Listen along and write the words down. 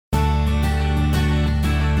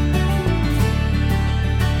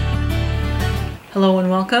Hello and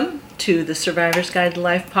welcome to the Survivor's Guide to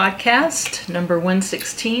Life podcast, number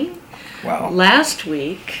 116. Wow. Last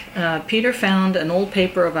week, Peter found an old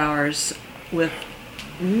paper of ours with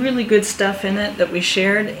really good stuff in it that we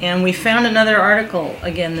shared, and we found another article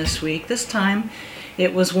again this week. This time,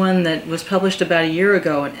 it was one that was published about a year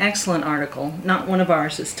ago, an excellent article, not one of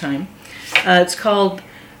ours this time. It's called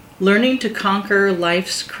Learning to Conquer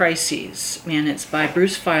Life's Crises, and it's by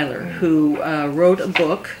Bruce Feiler, who wrote a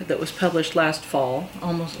book that was published last fall,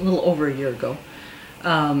 almost a little over a year ago,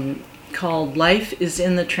 called Life is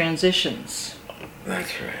in the Transitions.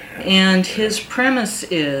 That's right. And his premise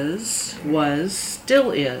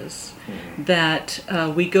still is,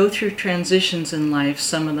 that we go through transitions in life.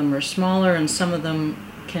 Some of them are smaller and some of them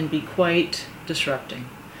can be quite disrupting.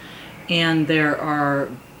 And there are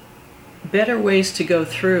better ways to go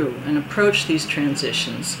through and approach these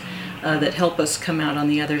transitions that help us come out on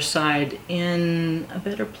the other side in a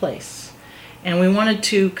better place. And we wanted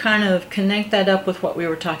to kind of connect that up with what we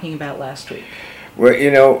were talking about last week.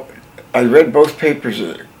 Well, I read both papers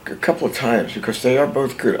a couple of times because they are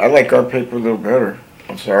both good. I like our paper a little better.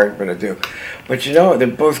 I'm sorry, but I do. But they're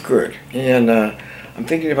both good. And I'm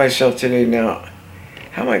thinking to myself today now,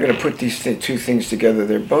 how am I going to put these two things together?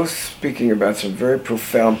 They're both speaking about some very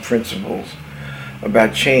profound principles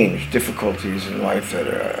about change, difficulties in life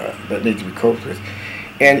that need to be coped with.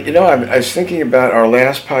 And, I was thinking about our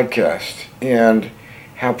last podcast and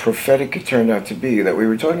how prophetic it turned out to be, that we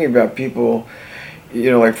were talking about people,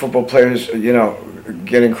 like football players,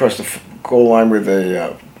 getting across the goal line with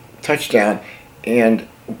a touchdown, and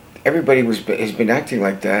everybody has been acting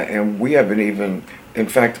like that, and we haven't even. In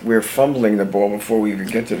fact, we're fumbling the ball before we even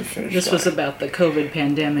get to the finish line. This was about the COVID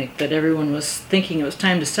pandemic, that everyone was thinking it was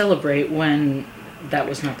time to celebrate when that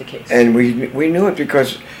was not the case. And we knew it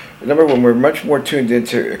because, number one, we're much more tuned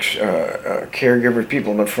into caregivers,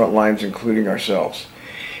 people on the front lines, including ourselves.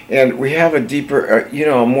 And we have a deeper,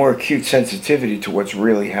 a more acute sensitivity to what's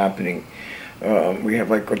really happening. We have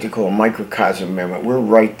like what they call a microcosm moment. We're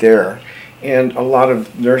right there. And a lot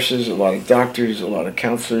of nurses, a lot of doctors, a lot of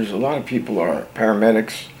counselors, a lot of people are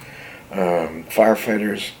paramedics,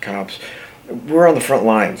 firefighters, cops. We're on the front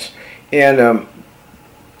lines. And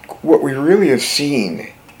what we really have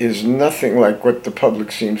seen is nothing like what the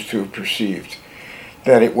public seems to have perceived,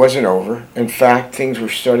 that it wasn't over. In fact, things were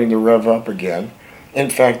starting to rev up again. In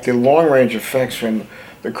fact, the long-range effects from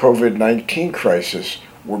the COVID-19 crisis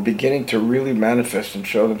were beginning to really manifest and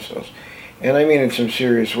show themselves. And I mean in some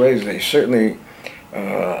serious ways. They certainly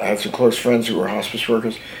had some close friends who were hospice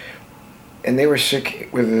workers, and they were sick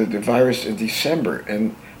with the virus in December.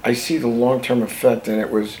 And I see the long-term effect, and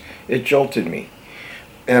it jolted me.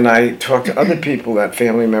 And I talked to other people that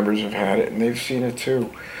family members have had it, and they've seen it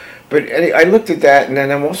too. But I looked at that, and then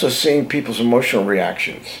I'm also seeing people's emotional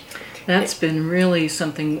reactions. That's been really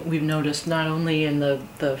something we've noticed, not only in the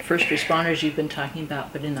first responders you've been talking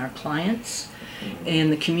about, but in our clients. In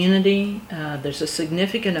the community, there's a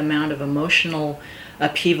significant amount of emotional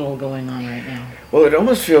upheaval going on right now. Well, it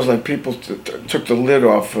almost feels like people took the lid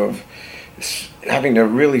off of having to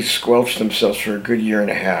really squelch themselves for a good year and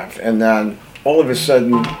a half. And then all of a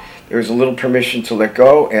sudden, there was a little permission to let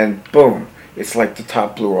go, and boom, it's like the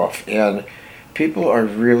top blew off. And people are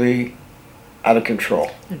really out of control.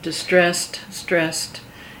 They're distressed, stressed,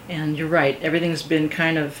 and you're right, everything's been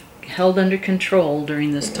kind of held under control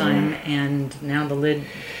during this time, and now the lid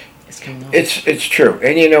is coming off. It's true.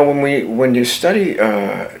 And when you study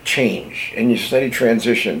change and you study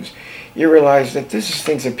transitions, you realize that this is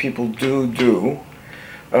things that people do,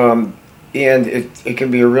 and it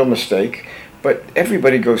can be a real mistake. But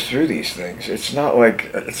everybody goes through these things. It's not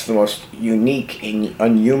like it's the most unique,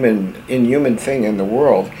 inhuman thing in the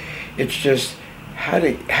world. It's just how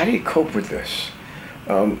do you cope with this?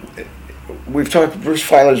 Bruce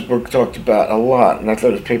Feiler's book talked about a lot, and I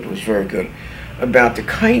thought his paper was very good, about the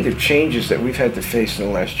kind of changes that we've had to face in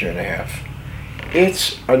the last year and a half.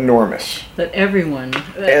 It's enormous. That everyone,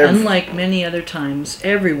 unlike many other times,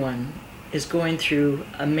 everyone is going through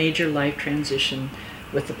a major life transition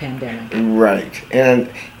with the pandemic. Right. And,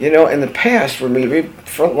 in the past, when we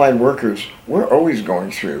frontline workers, we're always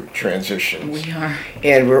going through transitions. We are.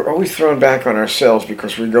 And we're always thrown back on ourselves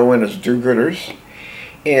because we go in as do-gooders,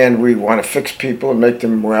 and we want to fix people and make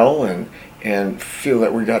them well and feel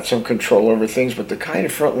that we got some control over things. But the kind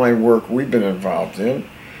of frontline work we've been involved in,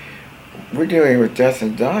 we're dealing with death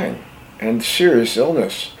and dying and serious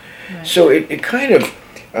illness. Right. So it kind of,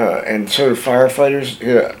 and so do firefighters,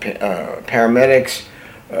 paramedics,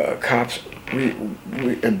 cops,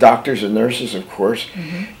 and doctors and nurses, of course.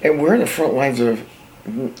 Mm-hmm. And we're in the front lines of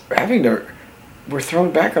we're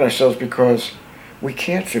thrown back on ourselves because we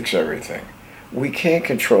can't fix everything. we can't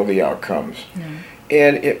control the outcomes. No.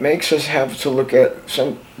 And it makes us have to look at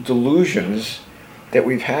some delusions that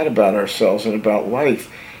we've had about ourselves and about life,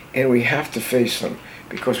 and we have to face them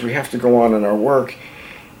because we have to go on in our work.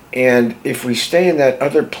 And if we stay in that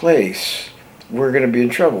other place, we're going to be in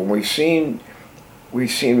trouble. We've seen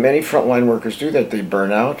many frontline workers do that. They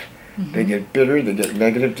burn out, they get bitter, they get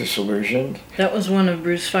negative, disillusioned. That was one of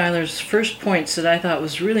Bruce Feiler's first points that I thought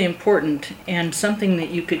was really important and something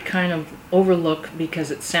that you could kind of overlook because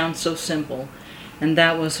it sounds so simple. And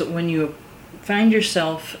that was that when you find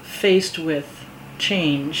yourself faced with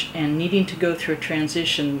change and needing to go through a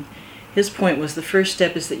transition, his point was the first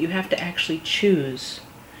step is that you have to actually choose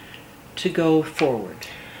to go forward.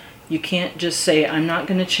 You can't just say, I'm not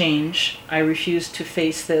going to change, I refuse to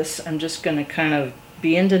face this, I'm just going to kind of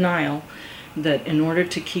be in denial. That in order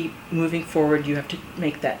to keep moving forward, you have to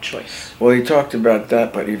make that choice. Well, he talked about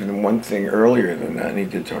that, but even one thing earlier than that, and he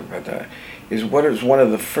did talk about that, is what is one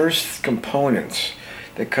of the first components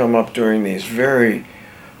that come up during these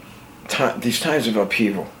these times of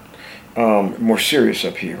upheaval, more serious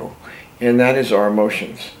upheaval, and that is our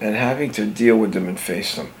emotions and having to deal with them and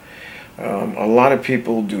face them. A lot of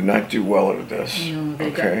people do not do well at this. No,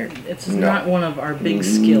 it's not one of our big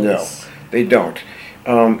skills. No, they don't.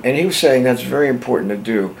 And he was saying that's very important to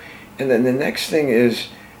do. And then the next thing is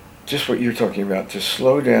just what you're talking about, to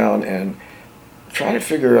slow down and try to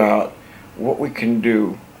figure out what we can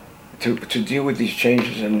do to deal with these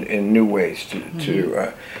changes in new ways.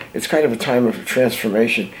 It's kind of a time of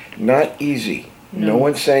transformation. Not easy. No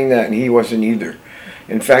one's saying that, and he wasn't either.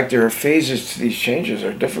 In fact, there are phases to these changes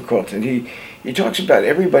that are difficult. And he talks about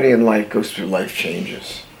everybody in life goes through life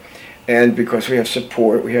changes. And because we have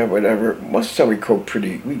support, we have whatever, most of the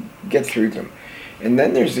time we get through them. And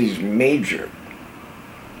then there's these major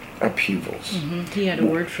upheavals. He had a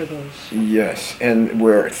word for those. Yes, and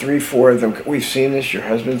where 3-4 of them, we've seen this, your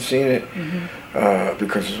husband's seen it,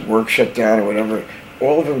 because his work shut down or whatever.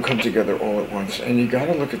 All of them come together all at once. And you got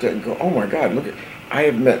to look at that and go, oh my God, I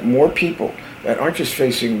have met more people that aren't just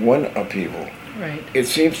facing one upheaval. Right. It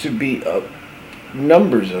seems to be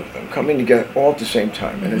numbers of them coming together all at the same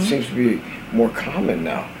time, and it seems to be more common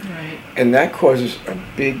now. Right. And that causes a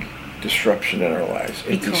big disruption in our lives.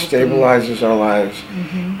 It destabilizes our lives.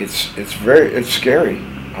 It's scary.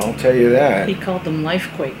 I'll tell you that. He called them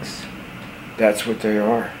life quakes. That's what they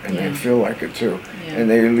are, and they feel like it too. Yeah. And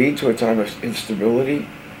they lead to a time of instability,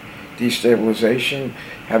 destabilization,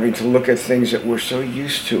 having to look at things that we're so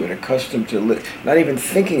used to and accustomed to, not even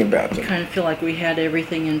thinking about them. We kind of feel like we had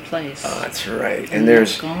everything in place. Oh, that's right. And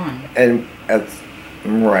there's gone.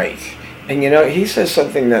 Right. And he says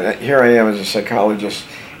something that, here I am as a psychologist,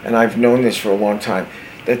 and I've known this for a long time,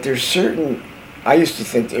 that there's I used to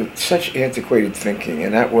think there's such antiquated thinking,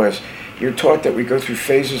 and that was, you're taught that we go through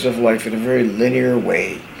phases of life in a very linear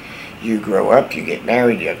way. You grow up, you get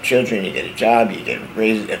married, you have children, you get a job, you get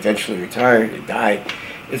raised, eventually retire, you die.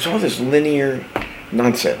 It's all this linear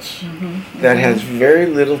nonsense that has very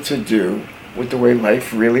little to do with the way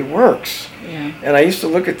life really works. Yeah. And I used to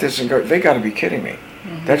look at this and go, they got to be kidding me.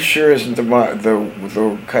 That sure isn't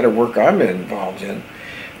the kind of work I'm involved in.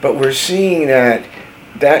 But we're seeing that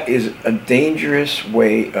is a dangerous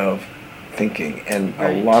way of thinking, and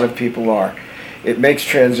a lot of people are. It makes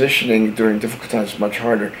transitioning during difficult times much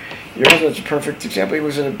harder. Your husband's a perfect example. He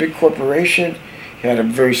was in a big corporation. He had a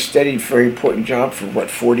very steady, very important job for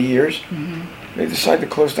 40 years? They decided to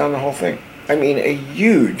close down the whole thing. I mean, a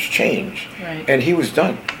huge change. Right. And he was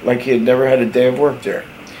done, like he had never had a day of work there.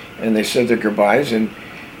 And they said their goodbyes, and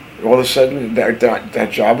all of a sudden that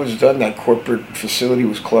job was done, that corporate facility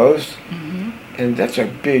was closed. And that's a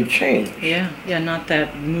big change. Yeah, not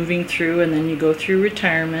that moving through and then you go through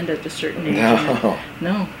retirement at a certain age.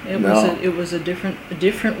 No, it was a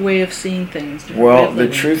different way of seeing things. Well, the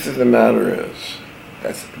truth of the matter is,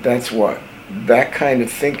 that's what that kind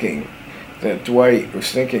of thinking that Dwight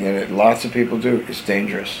was thinking, and that lots of people do, is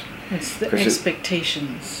dangerous. It's the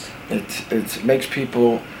expectations. It makes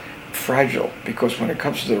people fragile, because when it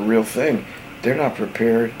comes to the real thing, they're not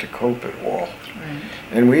prepared to cope at all. Right.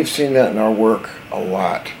 And we've seen that in our work a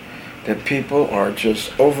lot, that people are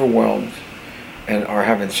just overwhelmed and are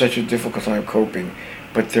having such a difficult time coping,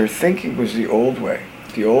 but their thinking was the old way,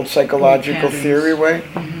 the old psychological theory way.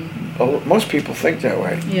 Most people think that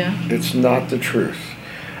way. Yeah. It's not the truth.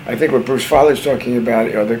 I think what Bruce Feiler's talking about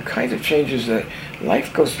are the kind of changes that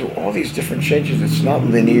life goes through, all these different changes. It's not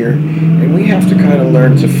linear, and we have to kind of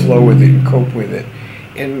learn to flow with it and cope with it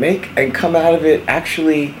and come out of it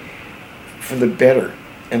actually for the better,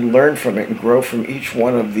 and learn from it and grow from each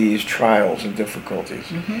one of these trials and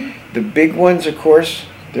difficulties. The big ones, of course,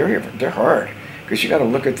 they're hard, Because you got to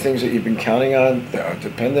look at things that you've been counting on, that are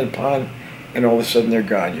dependent upon, and all of a sudden they're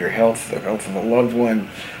gone. Your health, the health of a loved one,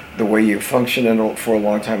 the way you functioned for a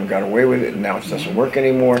long time and got away with it, and now it doesn't work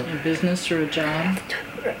anymore. A business or a job.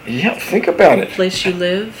 Yeah, think about it. The place you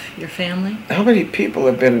live, your family. How many people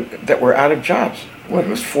have been that were out of jobs? What, it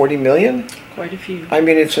was 40 million? Quite a few. I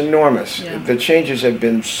mean, it's enormous. Yeah. The changes have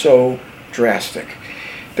been so drastic.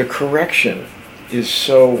 The correction is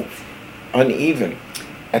so uneven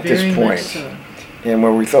at Very this point. much so. And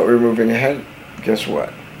where we thought we were moving ahead, guess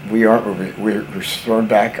what? We aren't moving. We're thrown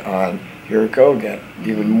back on, here it go again.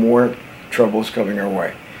 Even more troubles coming our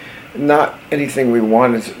way. Not anything we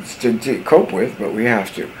wanted to cope with, but we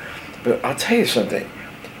have to. But I'll tell you something.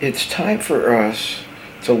 It's time for us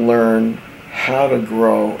to learn how to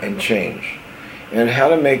grow and change, and how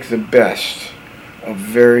to make the best of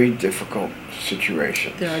very difficult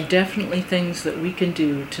situations. There are definitely things that we can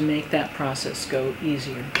do to make that process go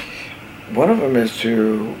easier. One of them is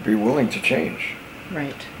to be willing to change.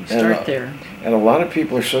 Right. You start there. And a lot of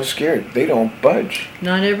people are so scared, they don't budge.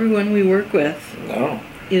 Not everyone we work with No.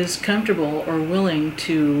 is comfortable or willing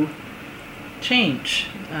to change.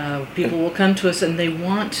 People will come to us and they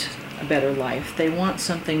want a better life. They want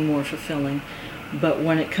something more fulfilling. But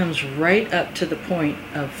when it comes right up to the point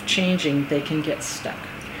of changing, they can get stuck.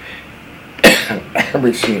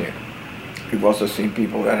 We've seen it. We've also seen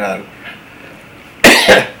people that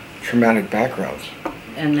had traumatic backgrounds.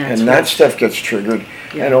 And that stuff gets triggered,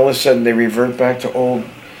 Yeah. and all of a sudden they revert back to old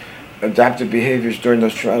adaptive behaviors during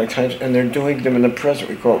those traumatic times, and they're doing them in the present.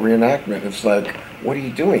 We call it reenactment. It's like, what are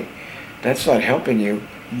you doing? That's not helping you.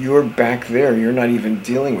 You're back there. You're not even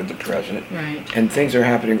dealing with the present. Right. And things are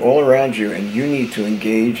happening all around you, and you need to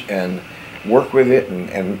engage and work with it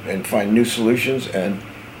and find new solutions, and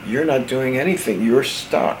you're not doing anything. You're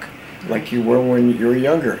stuck like you were when you were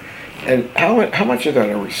younger. And how much of that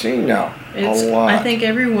are we seeing now? A lot. I think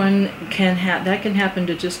everyone that can happen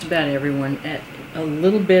to just about everyone at a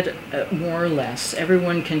little bit more or less.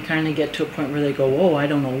 Everyone can kind of get to a point where they go, oh, I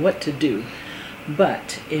don't know what to do.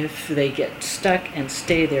 But if they get stuck and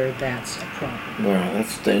stay there, that's a problem. No,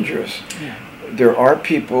 that's dangerous. Yeah. There are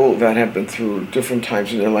people that have been through different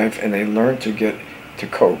times in their life, and they learn to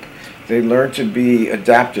cope. They learn to be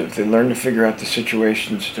adaptive. They learn to figure out the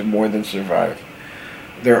situations to more than survive.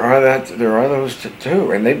 There are those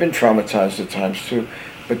too, and they've been traumatized at times too,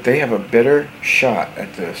 but they have a better shot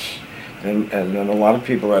at this than a lot of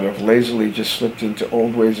people that have lazily just slipped into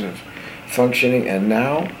old ways of functioning, and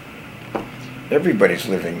now everybody's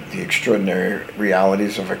living the extraordinary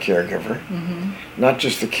realities of a caregiver. Mm-hmm. Not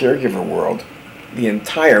just the caregiver world, the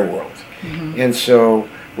entire world. Mm-hmm. And so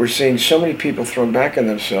we're seeing so many people thrown back on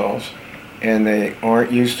themselves, and they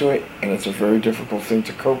aren't used to it, and it's a very difficult thing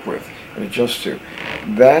to cope with and adjust to.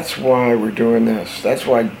 That's why we're doing this. That's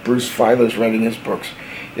why Bruce Feiler's writing his books.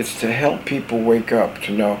 It's to help people wake up,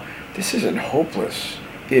 to know this isn't hopeless.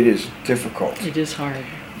 It is difficult. It is hard.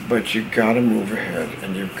 But you got to move ahead,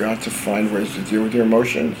 and you've got to find ways to deal with your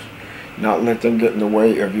emotions, not let them get in the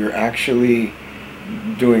way of you actually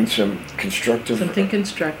doing something constructive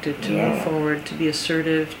to move forward, to be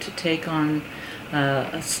assertive, to take on,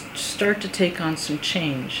 start to take on some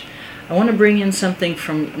change. I want to bring in something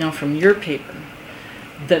from your paper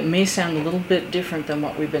that may sound a little bit different than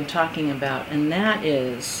what we've been talking about, and that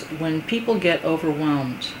is when people get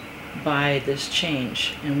overwhelmed by this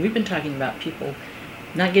change, and we've been talking about people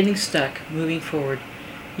not getting stuck, moving forward.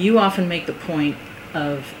 You often make the point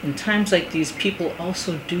of, in times like these, people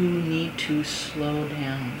also do need to slow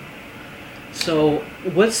down. So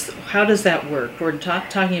how does that work? We're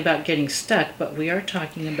talking about getting stuck, but we are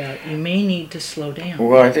talking about you may need to slow down.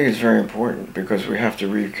 Well, I think it's very important because we have to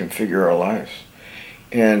reconfigure our lives.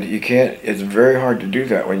 And it's very hard to do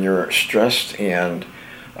that when you're stressed and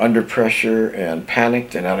under pressure and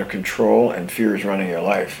panicked and out of control and fear is running your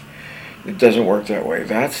life. It doesn't work that way.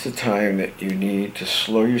 That's the time that you need to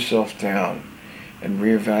slow yourself down and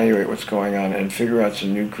reevaluate what's going on and figure out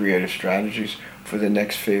some new creative strategies for the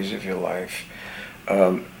next phase of your life.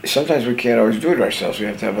 Sometimes we can't always do it ourselves. We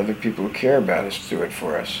have to have other people who care about us do it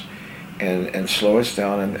for us and slow us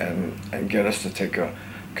down and get us to take a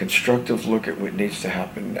constructive look at what needs to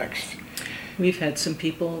happen next. We've had some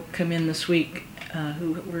people come in this week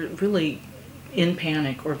who were really in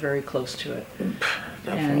panic or very close to it.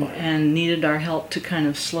 And needed our help to kind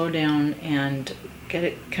of slow down and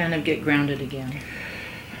get grounded again.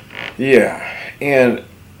 Yeah, and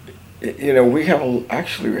we have a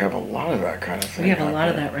lot of that kind of thing. We have a lot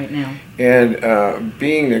of that right now. And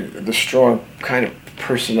being the strong kind of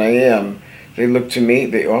person I am, they look to me.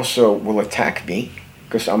 They also will attack me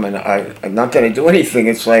because not that I do anything.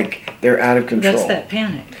 It's like They're out of control. That's that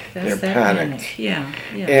panic. They're panicked. Panic.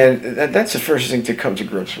 Yeah. And that's the first thing to come to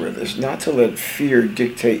grips with, is not to let fear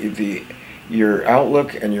dictate your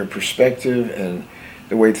outlook and your perspective and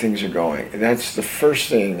the way things are going. That's the first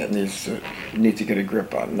thing that you need to get a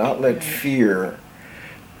grip on. Not let fear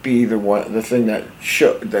be the thing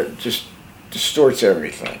that just distorts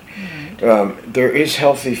everything. Right. There is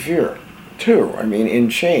healthy fear too. I mean, in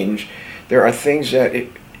change, there are things that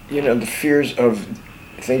the fears of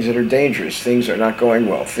things that are dangerous, things that are not going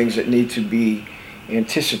well, things that need to be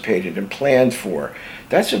anticipated and planned for.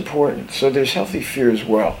 That's important. So there's healthy fear as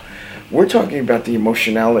well. We're talking about the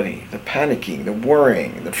emotionality, the panicking, the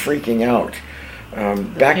worrying, the freaking out.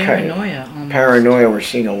 That paranoia. Kind of paranoia, we're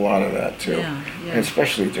seeing a lot of that too. Yeah. And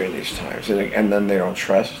especially during these times. And then they don't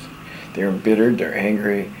trust. They're embittered, they're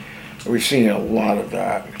angry. We've seen a lot of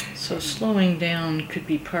that. So slowing down could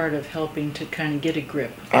be part of helping to kind of get a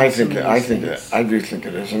grip. I do think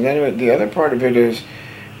it is. And then the other part of it is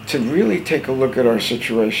to really take a look at our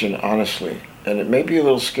situation honestly. And it may be a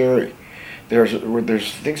little scary.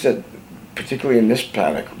 There's things that, particularly in this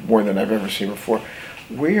panic, more than I've ever seen before,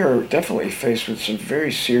 we are definitely faced with some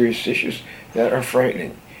very serious issues that are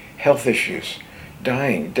frightening. Health issues,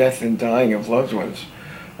 death and dying of loved ones.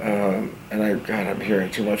 And I'm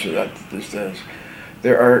hearing too much of that these days.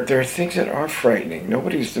 There are things that are frightening.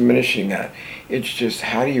 Nobody's diminishing that. It's just,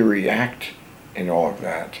 how do you react in all of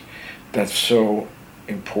that? That's so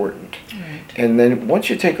important. Right. And then once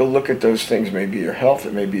you take a look at those things, maybe your health,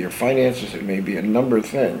 it may be your finances, it may be a number of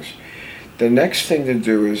things, the next thing to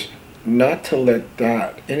do is not to let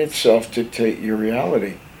that in itself dictate your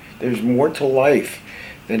reality. There's more to life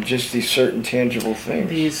than just these certain tangible things.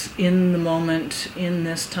 These in the moment, in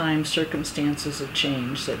this time, circumstances of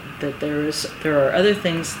change, that there are other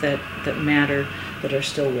things that matter that are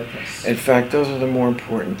still with us. In fact, those are the more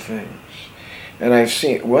important things.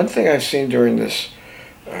 And one thing I've seen during this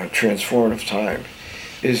transformative time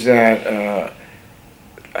is that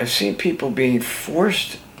I've seen people being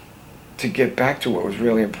forced to get back to what was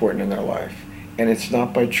really important in their life. And it's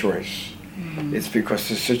not by choice. Mm-hmm. It's because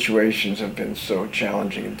the situations have been so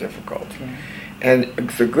challenging and difficult. Yeah. And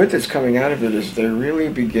the good that's coming out of it is they really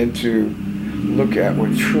begin to look at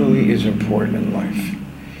what truly is important in life.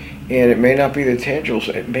 And it may not be the tangibles,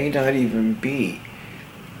 it may not even be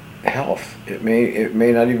health. It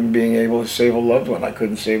may not even being able to save a loved one. I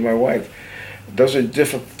couldn't save my wife. Those are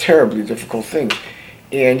terribly difficult things.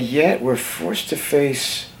 And yet we're forced to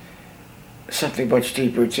face something much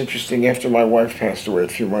deeper. It's interesting, after my wife passed away a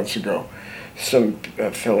few months ago, some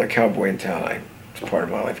fellow cowboy in town, it's part of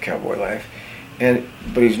my life, cowboy life,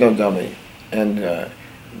 but he's no dummy. And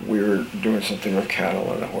we were doing something with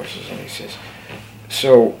cattle and the horses, and he says,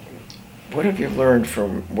 "So what have you learned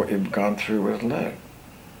from what you've gone through with Len?"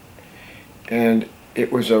 And it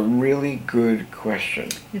was a really good question.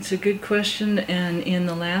 It's a good question, and in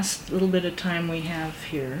the last little bit of time we have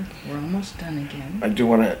here, we're almost done again. I do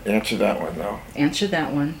want to answer that one, though. Answer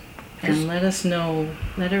that one, and let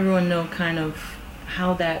everyone know kind of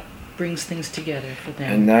how that brings things together for them.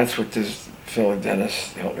 And that's what this fellow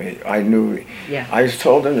dentist helped me. I knew. Yeah. I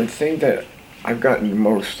told him the thing that I've gotten the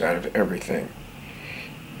most out of everything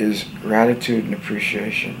is gratitude and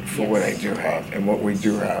appreciation for what I do have and what we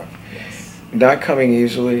do have. Not coming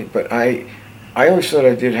easily, but I always thought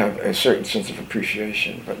I did have a certain sense of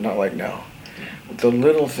appreciation, but not like now. The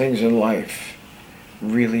little things in life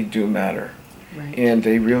really do matter. Right. And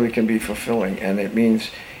they really can be fulfilling. And it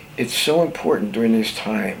means it's so important during these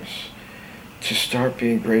times to start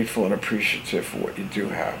being grateful and appreciative for what you do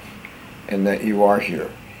have and that you are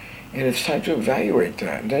here. And it's time to evaluate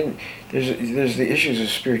that. And then there's the issues of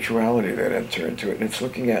spirituality that enter into it. And it's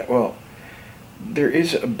looking at, well, there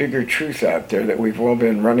is a bigger truth out there that we've all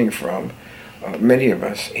been running from, many of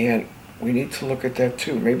us, and we need to look at that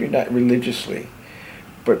too. Maybe not religiously,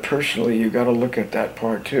 but personally, you got to look at that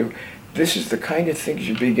part too. This is the kind of things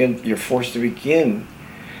you're forced to begin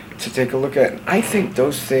to take a look at. I think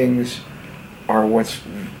those things are what's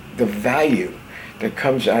the value that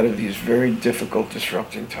comes out of these very difficult,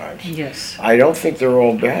 disrupting times. Yes. I don't think they're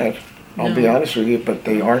all bad. I'll be honest with you, but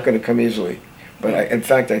they aren't going to come easily. But in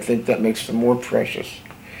fact, I think that makes them more precious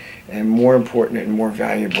and more important and more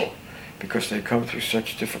valuable because they come through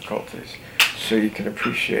such difficulties. So you can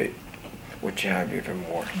appreciate what you have even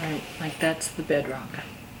more. Right, like that's the bedrock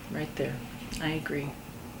right there. I agree.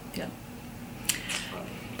 Yep.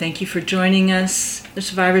 Thank you for joining us. The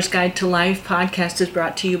Survivor's Guide to Life podcast is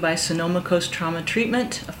brought to you by Sonoma Coast Trauma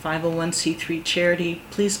Treatment, a 501c3 charity.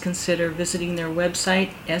 Please consider visiting their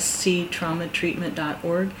website,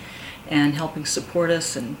 sctraumatreatment.org. and helping support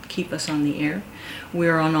us and keep us on the air.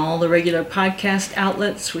 We're on all the regular podcast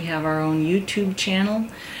outlets. We have our own YouTube channel.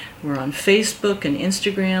 We're on Facebook and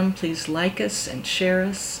Instagram. Please like us and share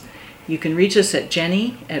us. You can reach us at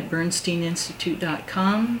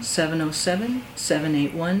jenny@bernsteininstitute.com,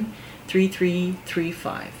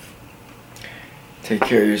 707-781-3335. Take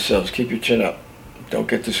care of yourselves. Keep your chin up. Don't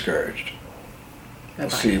get discouraged.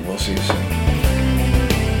 Bye-bye. We'll see you soon.